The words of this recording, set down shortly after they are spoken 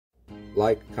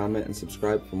like, comment, and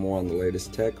subscribe for more on the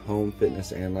latest tech, home,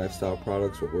 fitness, and lifestyle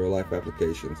products with real-life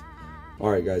applications.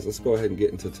 Alright guys, let's go ahead and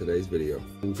get into today's video.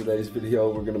 In today's video,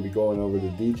 we're going to be going over the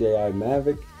DJI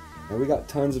Mavic, and we got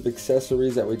tons of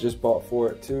accessories that we just bought for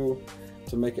it too,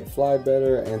 to make it fly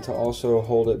better and to also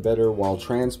hold it better while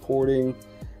transporting,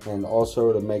 and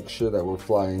also to make sure that we're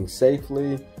flying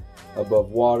safely above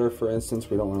water. For instance,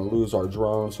 we don't want to lose our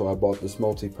drone, so I bought this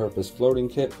multi-purpose floating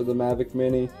kit for the Mavic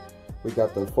Mini. We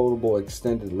got the foldable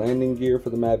extended landing gear for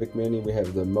the Mavic Mini. We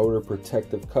have the motor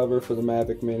protective cover for the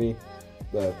Mavic Mini,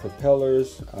 the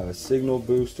propellers, signal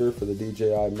booster for the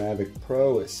DJI Mavic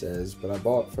Pro, it says, but I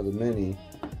bought for the Mini.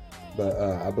 But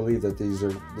I believe that these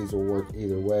will work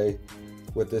either way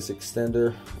with this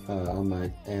extender on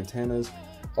my antennas.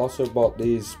 Also bought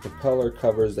these propeller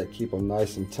covers that keep them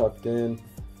nice and tucked in,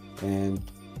 and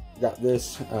got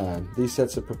these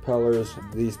sets of propellers,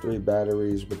 these 3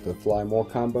 batteries with the Fly More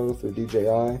combo through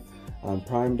DJI on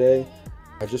Prime Day.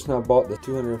 I just now bought the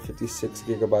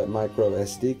 256GB micro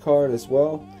SD card as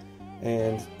well,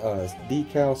 and a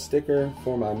decal sticker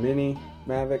for my Mini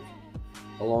Mavic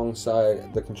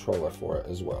alongside the controller for it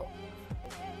as well.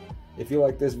 If you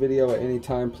like this video at any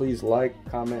time, please like,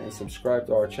 comment, and subscribe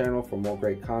to our channel for more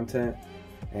great content.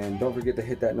 And don't forget to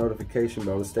hit that notification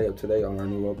bell to stay up to date on our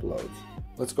new uploads.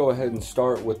 Let's go ahead and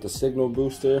start with the signal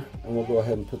booster, and we'll go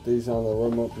ahead and put these on the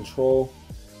remote control.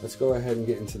 Let's go ahead and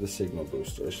get into the signal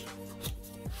boosters.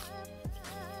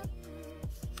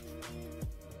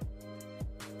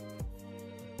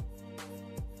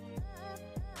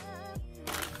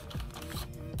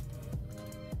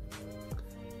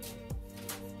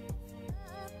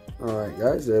 Alright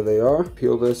guys, there they are.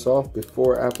 Peel this off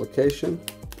before application.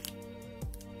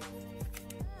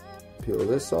 Peel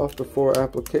this off before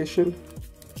application.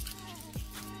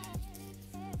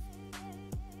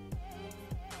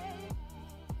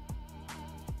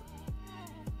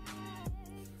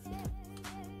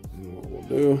 And what we'll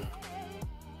do,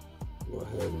 go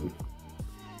ahead and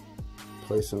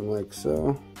place them like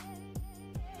so.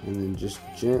 And then just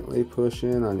gently push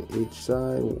in on each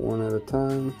side, one at a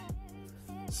time.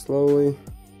 Slowly,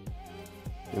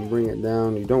 and bring it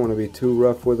down. You don't want to be too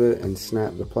rough with it and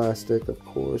snap the plastic, of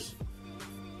course.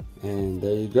 And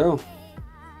there you go.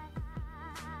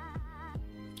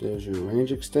 There's your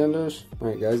range extenders.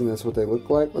 Alright guys, and that's what they look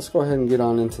like. Let's go ahead and get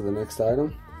on into the next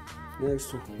item.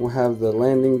 Next, we'll have the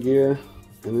landing gear,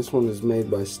 and this one is made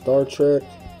by Star Trek.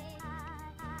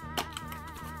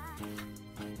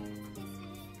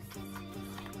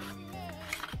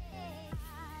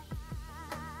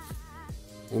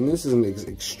 And this is an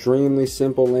extremely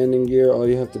simple landing gear. All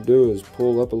you have to do is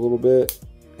pull up a little bit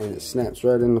and it snaps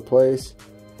right into place.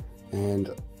 And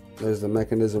there's the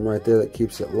mechanism right there that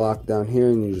keeps it locked down here,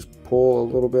 and you just pull a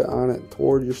little bit on it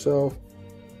toward yourself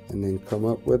and then come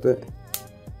up with it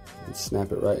and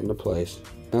snap it right into place.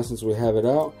 Now since we have it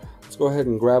out, let's go ahead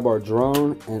and grab our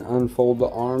drone and unfold the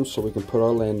arms so we can put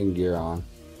our landing gear on.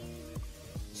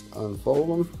 Just unfold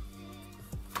them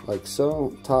like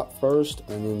so, top first,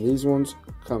 and then these ones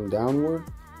come downward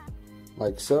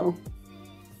like so.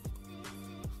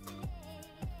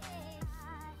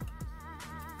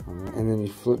 And then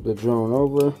you flip the drone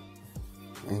over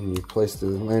and you place the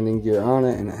landing gear on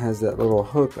it, and it has that little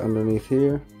hook underneath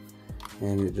here,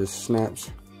 and it just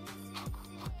snaps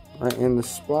right in the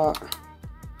spot,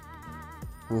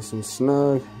 nice and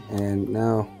snug, and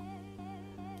now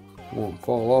it won't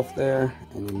fall off there.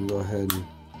 And you can go ahead and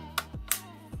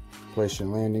place your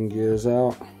landing gears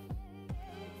out,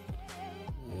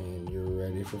 and you're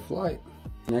ready for flight.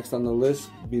 Next on the list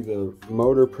would be the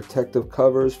motor protective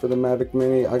covers for the Mavic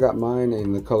Mini. I got mine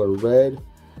in the color red,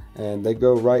 and they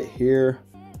go right here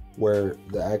where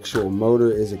the actual motor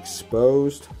is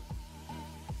exposed.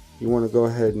 You want to go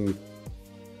ahead and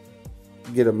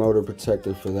get a motor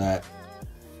protector for that.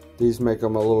 These make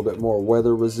them a little bit more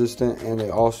weather resistant, and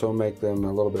they also make them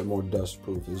a little bit more dust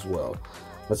proof as well.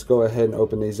 Let's go ahead and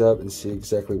open these up and see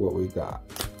exactly what we got.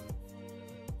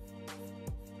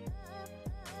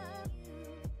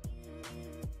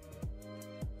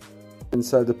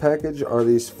 Inside the package are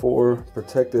these 4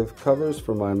 protective covers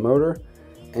for my motor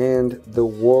and the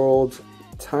world's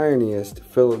tiniest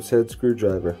Phillips head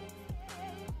screwdriver.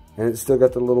 And it's still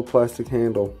got the little plastic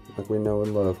handle like we know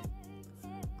and love.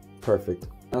 Perfect.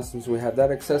 Now since we have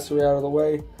that accessory out of the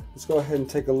way, let's go ahead and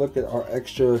take a look at our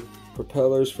extra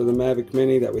propellers for the Mavic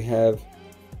Mini that we have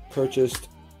purchased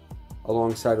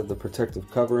alongside of the protective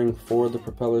covering for the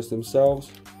propellers themselves.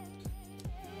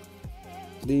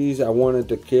 These I wanted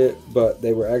to get, but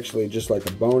they were actually just like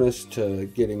a bonus to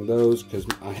getting those, because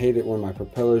I hate it when my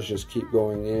propellers just keep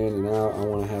going in and out. I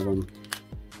want to have them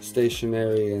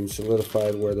stationary and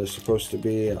solidified where they're supposed to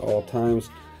be at all times.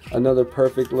 Another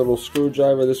perfect little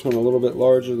screwdriver, this one a little bit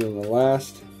larger than the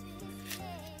last.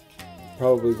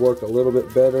 Probably work a little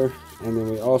bit better. And then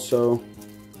we also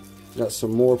got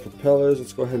some more propellers.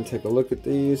 Let's go ahead and take a look at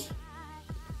these.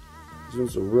 These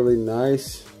ones are really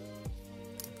nice.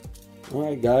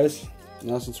 Alright guys,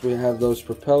 now since we have those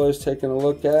propellers taken a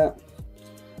look at,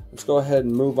 let's go ahead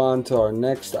and move on to our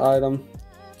next item,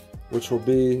 which will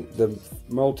be the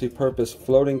multi-purpose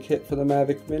floating kit for the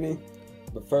Mavic Mini.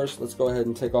 But first, let's go ahead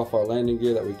and take off our landing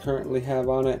gear that we currently have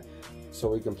on it, so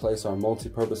we can place our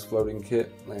multi-purpose floating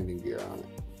kit landing gear on it.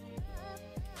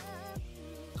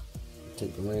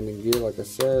 Take the landing gear, like I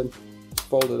said,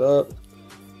 fold it up,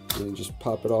 and then just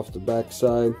pop it off the back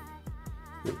side.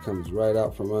 It comes right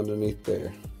out from underneath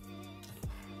there.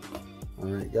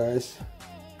 Alright guys,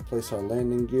 place our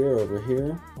landing gear over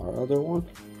here, our other one,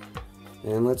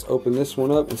 and let's open this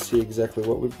one up and see exactly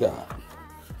what we've got.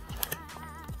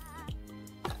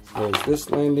 There's this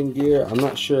landing gear. I'm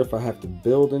not sure if I have to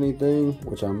build anything,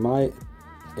 which I might.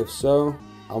 If so,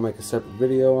 I'll make a separate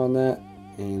video on that,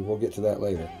 and we'll get to that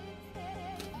later.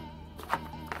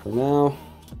 For now,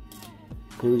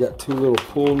 here we got two little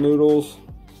pool noodles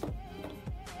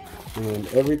and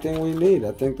everything we need.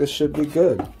 I think this should be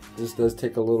good. This does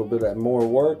take a little bit more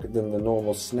work than the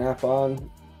normal snap-on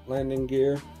landing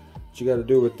gear. What you got to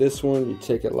do with this one, you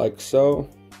take it like so,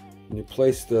 and you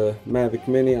place the Mavic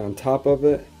Mini on top of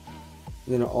it.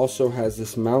 And then it also has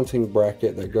this mounting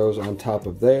bracket that goes on top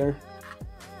of there,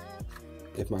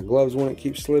 if my gloves wouldn't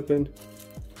keep slipping.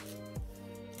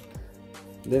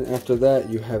 Then after that,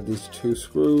 you have these two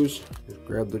screws. Just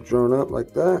grab the drone up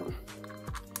like that,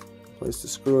 place the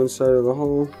screw inside of the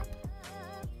hole,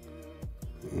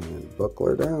 and buckle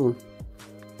her down.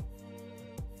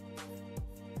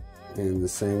 And the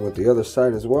same with the other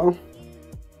side as well.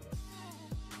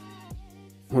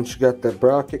 Once you got that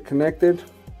bracket connected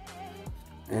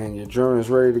and your drone is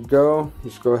ready to go,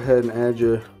 just go ahead and add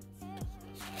your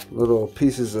little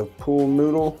pieces of pool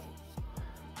noodle.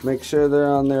 Make sure they're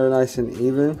on there nice and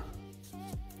even.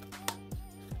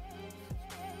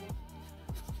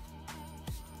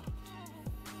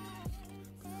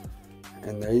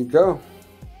 And there you go.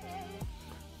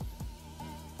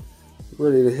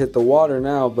 Ready to hit the water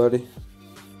now, buddy.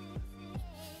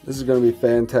 This is going to be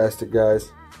fantastic,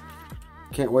 guys.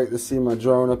 Can't wait to see my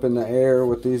drone up in the air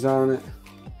with these on it,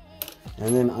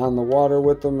 and then on the water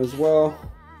with them as well.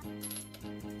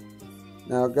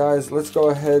 Now guys, let's go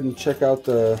ahead and check out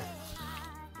the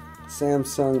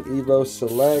Samsung Evo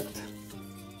Select.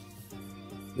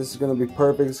 This is going to be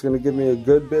perfect. It's going to give me a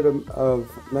good bit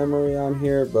of memory on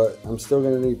here, but I'm still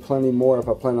going to need plenty more if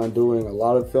I plan on doing a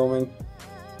lot of filming.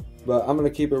 But I'm going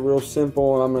to keep it real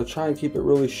simple, and I'm going to try and keep it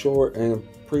really short and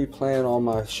pre-plan all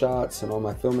my shots and all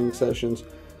my filming sessions,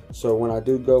 so when I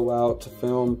do go out to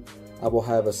film, I will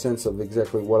have a sense of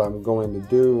exactly what I'm going to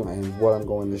do and what I'm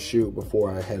going to shoot before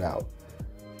I head out.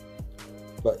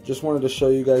 But just wanted to show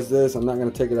you guys this. I'm not going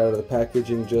to take it out of the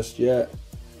packaging just yet.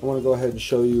 I want to go ahead and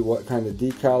show you what kind of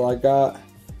decal I got,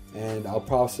 and I'll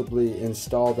possibly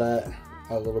install that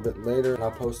a little bit later. And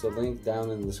I'll post a link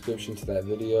down in the description to that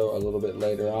video a little bit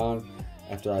later on.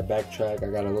 After I backtrack,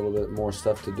 I got a little bit more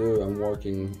stuff to do. I'm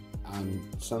working on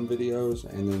some videos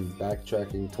and then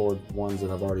backtracking toward ones that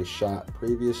I've already shot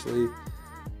previously,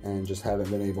 and just haven't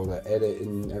been able to edit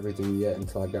and everything yet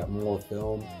until I got more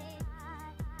film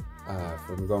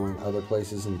from going other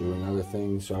places and doing other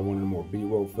things. So I wanted more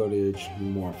B-roll footage,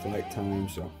 more flight time,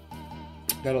 so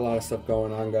got a lot of stuff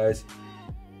going on, guys.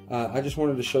 I just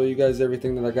wanted to show you guys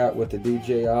everything that I got with the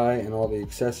DJI and all the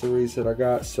accessories that I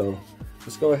got. So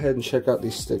let's go ahead and check out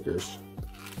these stickers.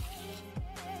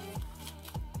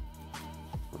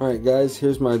 Alright guys,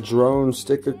 here's my drone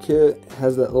sticker kit. It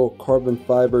has that little carbon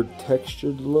fiber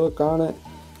textured look on it.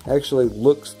 Actually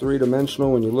looks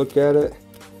three-dimensional when you look at it.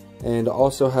 And I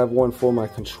also have one for my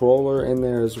controller in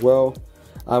there as well.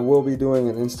 I will be doing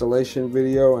an installation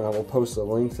video, and I will post a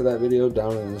link to that video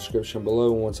down in the description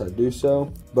below once I do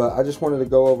so. But I just wanted to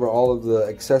go over all of the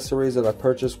accessories that I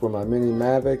purchased for my Mini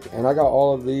Mavic, and I got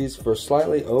all of these for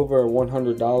slightly over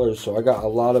 $100, so I got a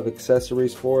lot of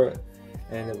accessories for it,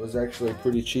 and it was actually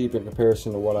pretty cheap in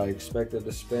comparison to what I expected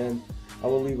to spend. I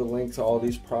will leave a link to all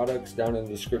these products down in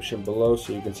the description below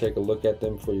so you can take a look at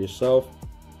them for yourself.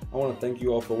 I want to thank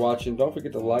you all for watching. Don't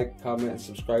forget to like, comment, and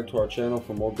subscribe to our channel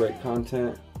for more great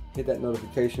content. Hit that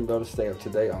notification bell to stay up to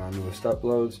date on our newest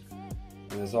uploads.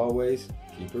 And as always,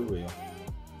 keep it real.